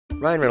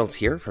Ryan Reynolds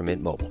here from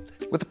Mint Mobile.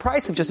 With the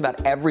price of just about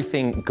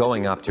everything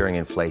going up during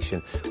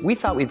inflation, we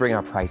thought we'd bring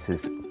our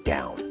prices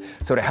down.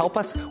 So to help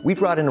us, we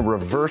brought in a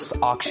reverse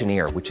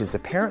auctioneer, which is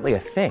apparently a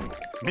thing.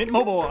 Mint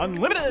Mobile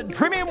Unlimited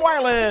Premium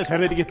Wireless. How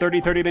to get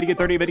 30, 30, bit to get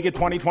 30, bit to get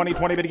 20, 20,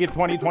 20, bit to get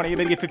 20, 20,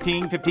 bit to get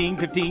 15, 15,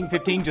 15,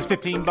 15, just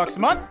 $15 a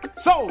month?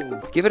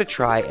 Sold! Give it a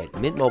try at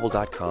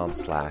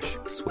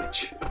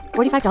mintmobile.com/switch.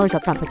 $45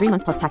 up front for 3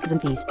 months plus taxes and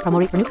fees. Promo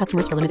rate for new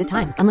customers for limited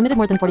time. Unlimited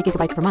more than 40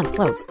 gigabytes per month.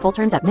 Slows full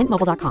terms at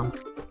mintmobile.com.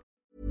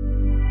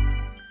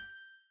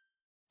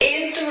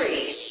 In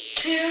 3,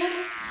 2,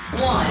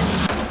 1.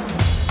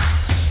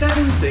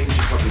 7 things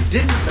you probably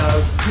didn't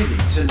know you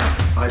need to know.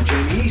 I'm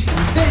Jamie East,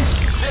 and this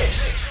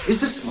is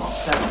the Smart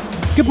 7.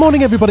 Good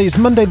morning, everybody. It's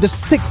Monday the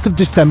 6th of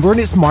December,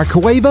 and it's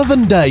Microwave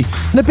Oven Day.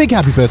 And a big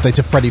happy birthday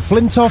to Freddie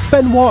Flintoff,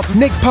 Ben Watt,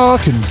 Nick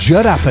Park and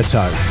Judd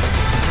Apatow.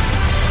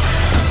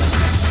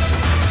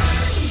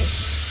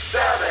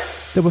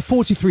 There were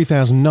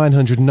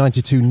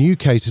 43,992 new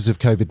cases of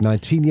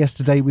COVID-19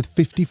 yesterday, with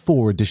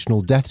 54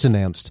 additional deaths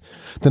announced.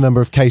 The number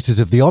of cases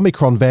of the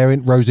Omicron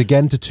variant rose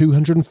again to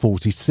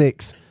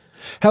 246.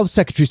 Health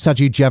Secretary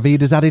Sajid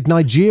Javid has added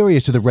Nigeria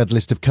to the red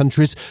list of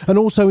countries and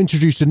also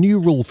introduced a new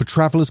rule for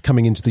travellers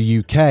coming into the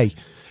UK.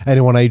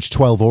 Anyone aged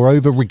 12 or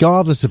over,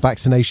 regardless of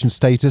vaccination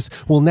status,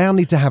 will now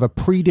need to have a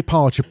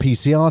pre-departure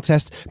PCR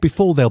test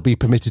before they'll be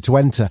permitted to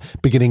enter,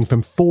 beginning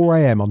from 4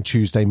 a.m. on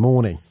Tuesday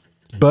morning.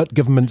 But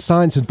Government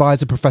Science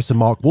Advisor Professor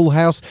Mark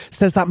Woolhouse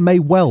says that may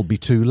well be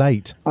too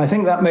late. I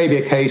think that may be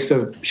a case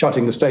of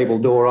shutting the stable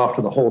door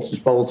after the horse has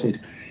bolted.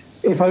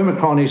 If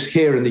Omicron is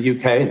here in the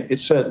UK, and it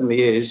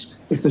certainly is,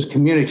 if there's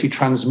community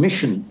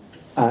transmission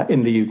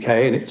in the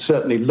UK, and it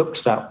certainly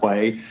looks that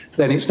way,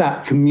 then it's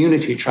that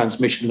community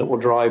transmission that will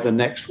drive the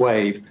next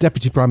wave.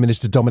 Deputy Prime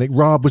Minister Dominic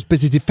Raab was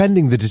busy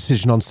defending the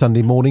decision on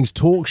Sunday morning's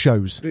talk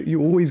shows.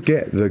 You always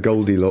get the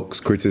Goldilocks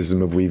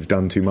criticism of we've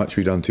done too much,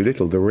 we've done too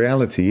little. The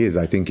reality is,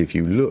 I think if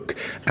you look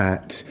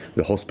at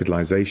the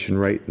hospitalisation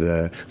rate,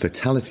 the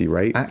fatality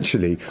rate,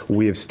 actually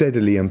we have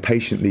steadily and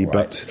patiently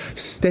but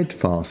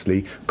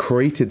steadfastly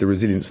created the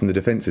resilience and the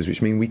defences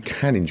which mean we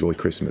can enjoy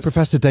Christmas.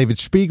 Professor David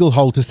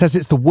Spiegelhalter says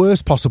it's the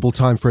worst possible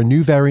time for a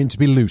new variant to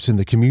be loose in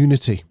the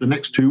community. The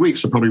next 2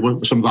 weeks are probably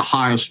some of the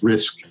highest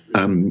risk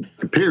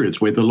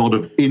periods with a lot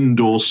of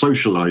indoor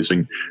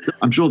socialising.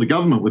 I'm sure the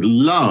government would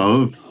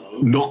love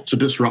not to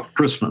disrupt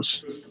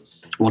Christmas.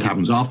 What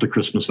happens after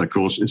Christmas, of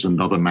course, is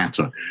another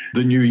matter.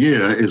 The new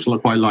year is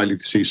quite likely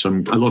to see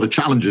a lot of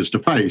challenges to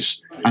face.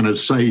 And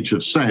as SAGE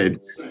have said,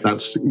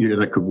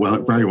 that could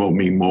very well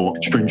mean more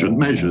stringent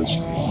measures.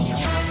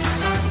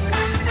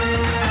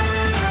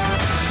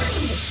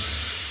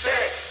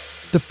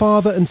 The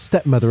father and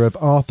stepmother of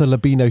Arthur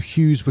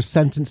Labinjo-Hughes were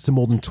sentenced to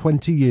more than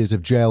 20 years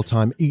of jail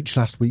time each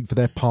last week for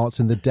their parts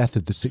in the death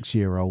of the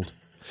 6-year-old.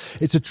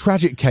 It's a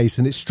tragic case,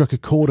 and it struck a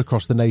chord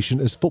across the nation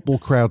as football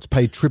crowds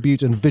paid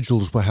tribute and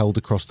vigils were held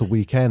across the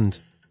weekend.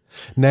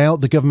 Now,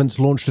 the government's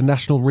launched a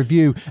national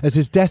review as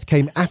his death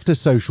came after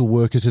social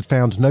workers had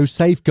found no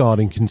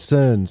safeguarding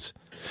concerns.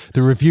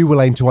 The review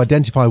will aim to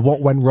identify what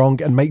went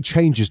wrong and make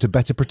changes to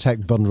better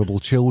protect vulnerable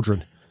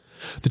children.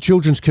 The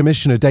Children's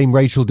Commissioner, Dame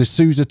Rachel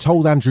D'Souza,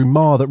 told Andrew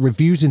Marr that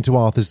reviews into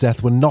Arthur's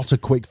death were not a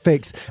quick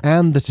fix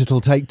and that it'll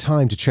take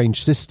time to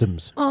change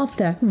systems.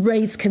 Arthur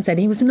raised concern.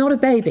 He was not a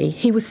baby.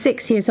 He was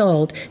 6 years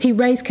old. He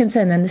raised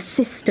concern and the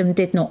system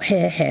did not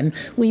hear him.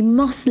 We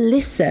must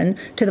listen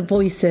to the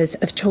voices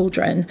of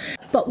children.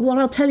 But what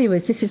I'll tell you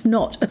is this is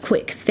not a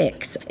quick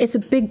fix. It's a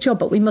big job,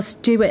 but we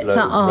must do it for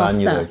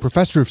Arthur.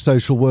 Professor of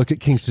Social Work at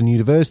Kingston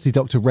University,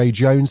 Dr Ray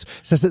Jones,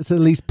 says it's at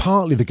least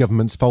partly the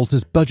government's fault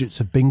as budgets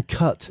have been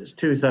cut.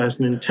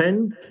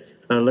 2010,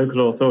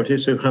 local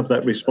authorities who have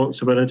that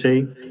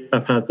responsibility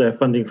have had their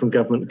funding from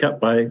government cut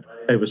by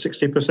over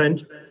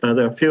 60%.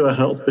 There are fewer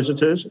health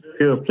visitors,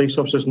 fewer police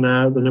officers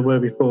now than there were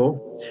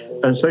before,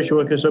 and social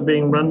workers are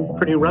being run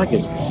pretty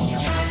ragged.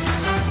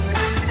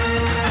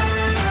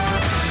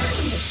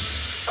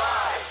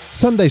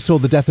 Sunday saw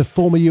the death of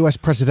former US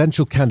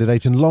presidential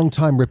candidate and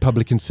longtime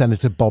Republican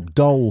Senator Bob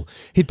Dole.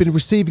 He'd been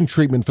receiving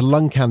treatment for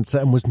lung cancer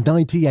and was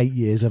 98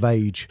 years of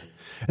age.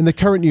 In the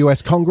current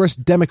US Congress,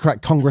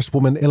 Democrat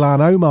Congresswoman Ilhan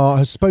Omar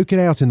has spoken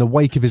out in the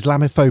wake of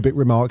Islamophobic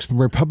remarks from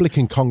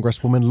Republican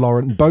Congresswoman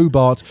Lauren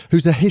Boebert,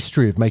 who's a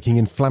history of making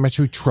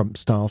inflammatory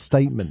Trump-style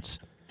statements.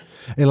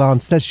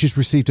 Ilhan says she's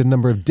received a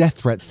number of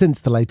death threats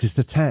since the latest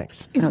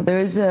attacks. There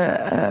is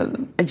a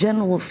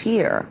general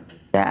fear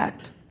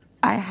that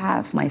I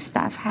have, my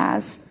staff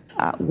has,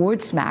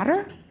 words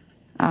matter,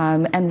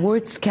 and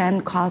words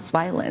can cause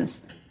violence.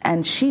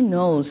 And she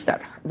knows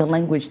that the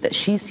language that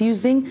she's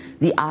using,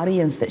 the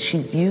audience that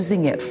she's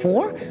using it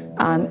for,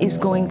 is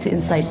going to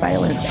incite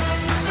violence.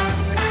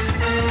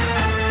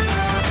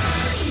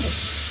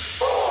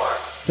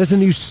 There's a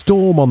new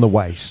storm on the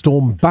way,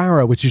 Storm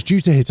Barra, which is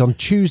due to hit on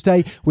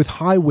Tuesday with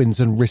high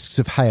winds and risks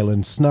of hail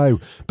and snow.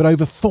 But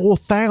over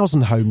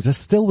 4,000 homes are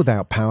still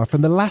without power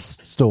from the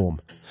last storm.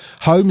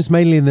 Homes,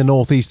 mainly in the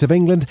northeast of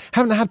England,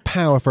 haven't had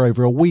power for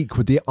over a week,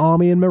 with the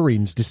Army and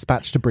Marines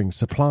dispatched to bring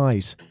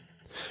supplies.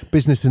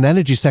 Business and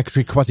Energy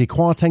Secretary Kwasi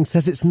Kwarteng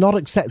says it's not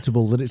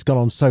acceptable that it's gone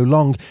on so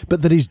long,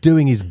 but that he's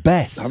doing his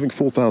best. Having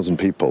 4,000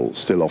 people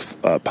still off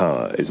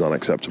power is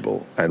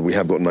unacceptable, and we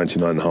have got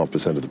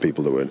 99.5% of the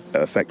people that were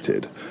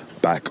affected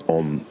back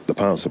on the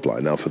power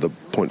supply. Now, for the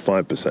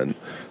 0.5%,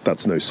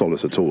 that's no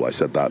solace at all. I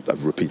said that,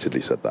 I've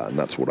repeatedly said that, and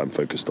that's what I'm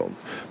focused on.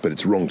 But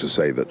it's wrong to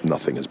say that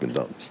nothing has been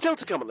done. Still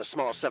to come on the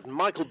Smart 7,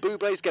 Michael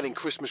Bublé's getting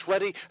Christmas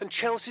ready, and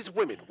Chelsea's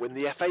women win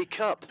the FA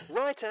Cup.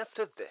 Right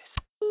after this.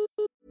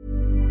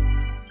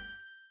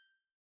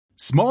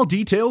 Small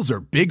details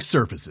are big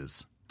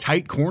surfaces.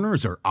 Tight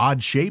corners are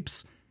odd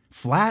shapes.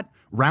 Flat,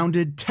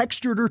 rounded,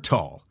 textured, or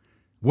tall.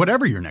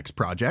 Whatever your next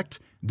project,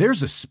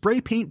 there's a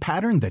spray paint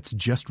pattern that's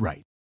just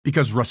right.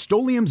 Because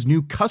Rust-Oleum's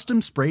new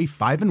Custom Spray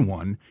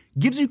 5-in-1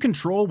 gives you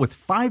control with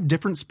 5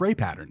 different spray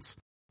patterns.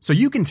 So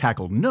you can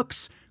tackle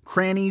nooks,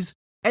 crannies,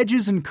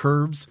 edges, and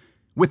curves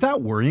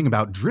without worrying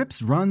about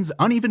drips, runs,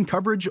 uneven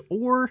coverage,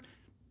 or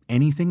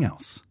anything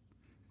else.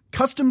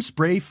 Custom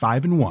Spray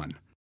 5-in-1.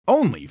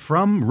 Only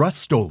from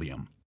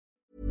Rust-Oleum.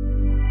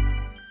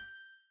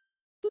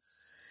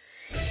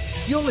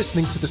 You're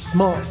listening to the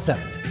Smart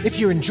 7. If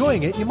you're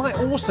enjoying it, you might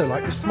also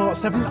like the Smart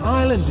 7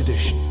 Ireland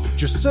edition.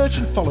 Just search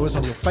and follow us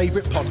on your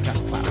favourite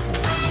podcast platform.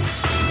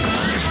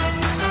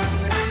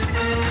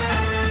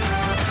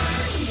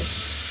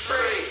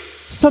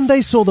 Sunday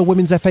saw the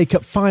Women's FA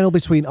Cup final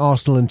between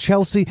Arsenal and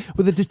Chelsea,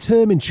 with a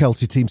determined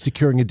Chelsea team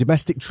securing a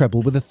domestic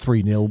treble with a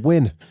 3-0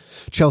 win.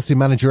 Chelsea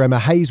manager Emma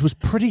Hayes was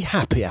pretty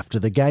happy after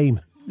the game.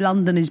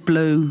 London is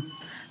blue,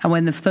 and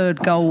when the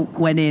third goal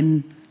went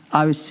in,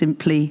 I was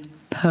simply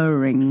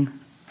purring.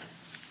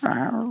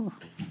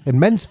 In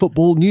men's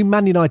football, new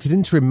Man United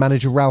interim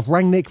manager Ralph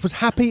Rangnick was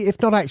happy,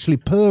 if not actually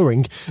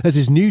purring, as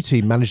his new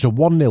team managed a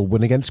 1-0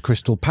 win against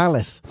Crystal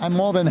Palace. I'm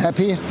more than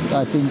happy.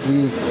 I think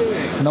we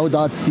no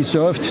doubt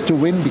deserved to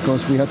win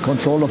because we had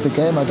control of the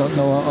game. I don't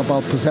know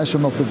about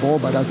possession of the ball,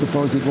 but I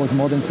suppose it was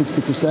more than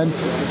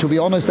 60%. To be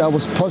honest, I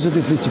was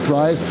positively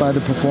surprised by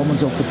the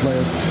performance of the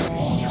players.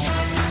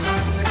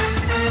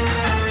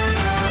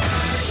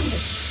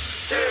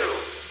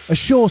 A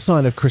sure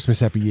sign of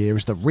Christmas every year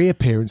is the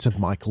reappearance of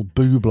Michael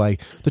Bublé.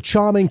 The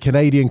charming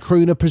Canadian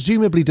crooner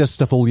presumably does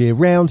stuff all year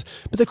round,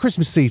 but the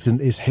Christmas season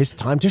is his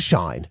time to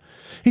shine.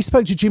 He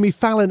spoke to Jimmy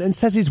Fallon and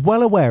says he's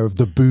well aware of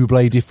the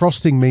Bublé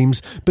defrosting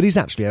memes, but he's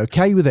actually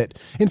okay with it.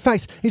 In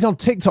fact, he's on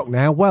TikTok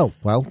now. Well,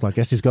 I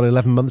guess he's got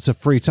 11 months of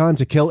free time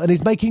to kill, and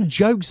he's making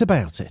jokes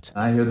about it.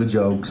 I hear the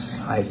jokes,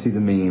 I see the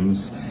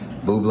memes.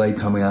 Bublé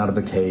coming out of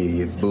a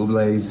cave,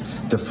 Bublé's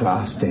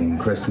defrosting,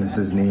 Christmas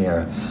is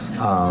near.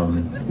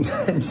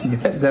 Do you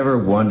guys ever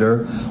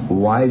wonder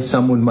why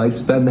someone might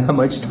spend that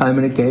much time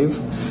in a cave?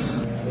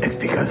 It's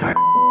because I'm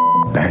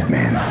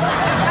Batman.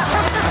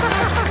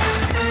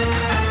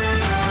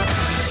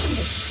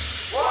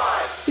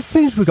 It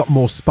seems we've got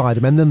more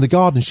Spider-Men than the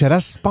garden shed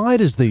has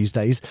spiders these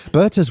days,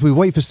 but as we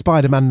wait for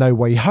Spider-Man No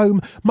Way Home,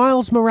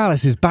 Miles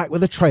Morales is back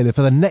with a trailer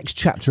for the next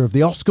chapter of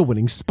the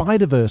Oscar-winning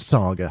Spider-Verse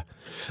saga.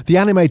 The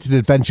animated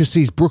adventure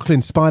sees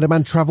Brooklyn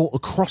Spider-Man travel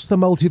across the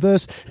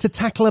multiverse to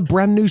tackle a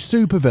brand new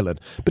supervillain,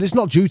 but it's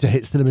not due to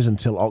hit cinemas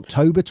until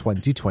October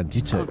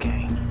 2022.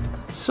 Okay,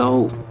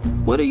 so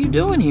what are you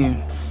doing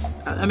here?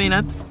 I mean,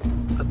 I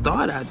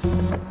thought I'd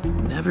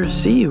never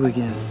see you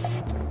again.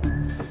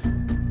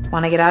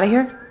 Want to get out of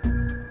here?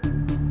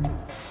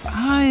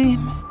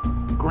 I'm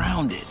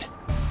grounded.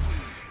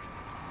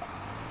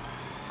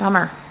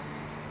 Bummer.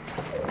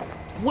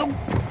 What?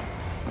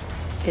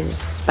 Is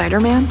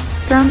Spider-Man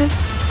grounded?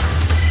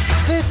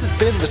 This has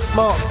been the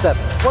Smart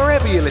 7.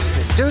 Wherever you're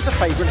listening, do us a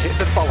favour and hit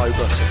the follow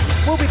button.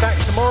 We'll be back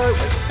tomorrow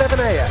at 7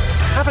 a.m.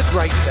 Have a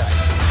great day.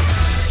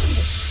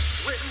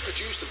 Written,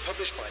 produced and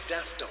published by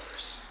Daft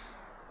Doris.